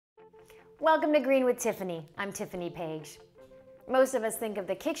Welcome to Green with Tiffany. I'm Tiffany Paige. Most of us think of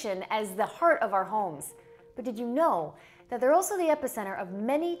the kitchen as the heart of our homes, but did you know that they're also the epicenter of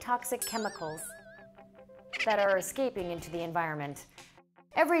many toxic chemicals that are escaping into the environment?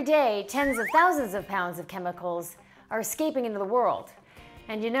 Every day, tens of thousands of pounds of chemicals are escaping into the world,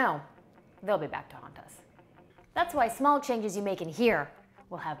 and you know, they'll be back to haunt us. That's why small changes you make in here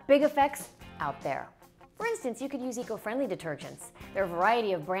will have big effects out there. For instance, you could use eco-friendly detergents. There are a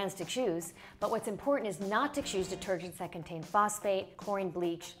variety of brands to choose, but what's important is not to choose detergents that contain phosphate, chlorine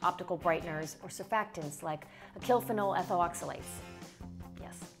bleach, optical brighteners, or surfactants like ecophenol ethioxylates.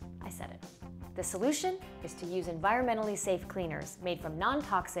 Yes, I said it. The solution is to use environmentally safe cleaners made from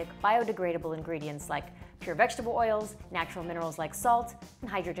non-toxic, biodegradable ingredients like pure vegetable oils, natural minerals like salt,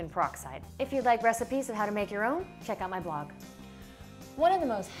 and hydrogen peroxide. If you'd like recipes of how to make your own, check out my blog. One of the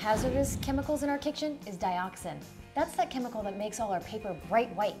most hazardous chemicals in our kitchen is dioxin. That's that chemical that makes all our paper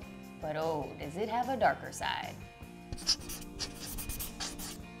bright white. But oh, does it have a darker side.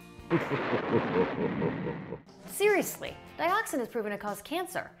 Seriously, dioxin is proven to cause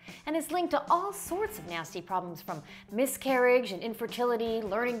cancer, and it's linked to all sorts of nasty problems from miscarriage and infertility,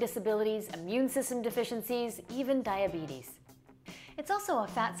 learning disabilities, immune system deficiencies, even diabetes. It's also a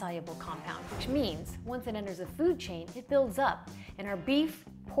fat-soluble compound, which means once it enters the food chain, it builds up in our beef,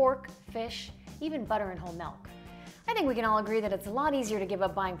 pork, fish, even butter and whole milk. I think we can all agree that it's a lot easier to give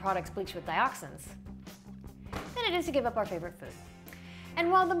up buying products bleached with dioxins than it is to give up our favorite food.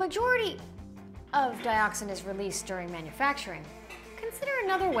 And while the majority of dioxin is released during manufacturing, consider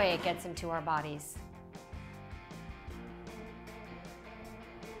another way it gets into our bodies.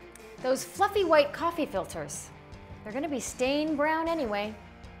 Those fluffy white coffee filters. They're going to be stained brown anyway,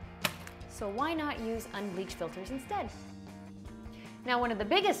 so why not use unbleached filters instead? Now, one of the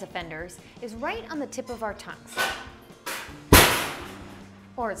biggest offenders is right on the tip of our tongues.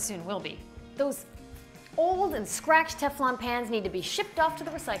 Or it soon will be. Those old and scratched Teflon pans need to be shipped off to the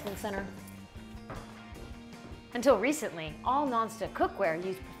recycling center. Until recently, all nonstick cookware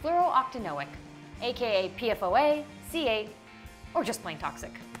used perfluorooctanoic, aka PFOA, C8, or just plain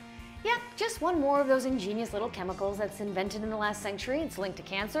toxic. Yeah, just one more of those ingenious little chemicals that's invented in the last century. It's linked to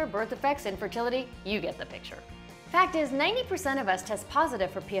cancer, birth defects, infertility. You get the picture. Fact is, 90% of us test positive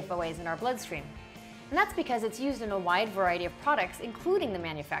for PFOAs in our bloodstream. And that's because it's used in a wide variety of products, including the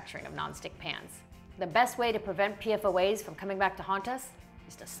manufacturing of nonstick pans. The best way to prevent PFOAs from coming back to haunt us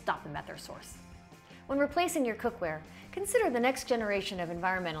is to stop them at their source. When replacing your cookware, consider the next generation of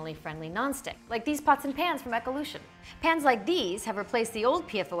environmentally friendly nonstick, like these pots and pans from Ecolution. Pans like these have replaced the old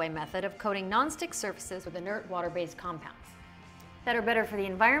PFOA method of coating nonstick surfaces with inert water-based compounds that are better for the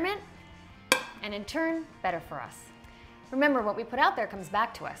environment and in turn, better for us. Remember, what we put out there comes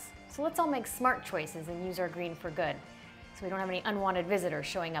back to us, so let's all make smart choices and use our green for good, so we don't have any unwanted visitors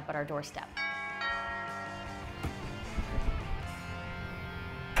showing up at our doorstep.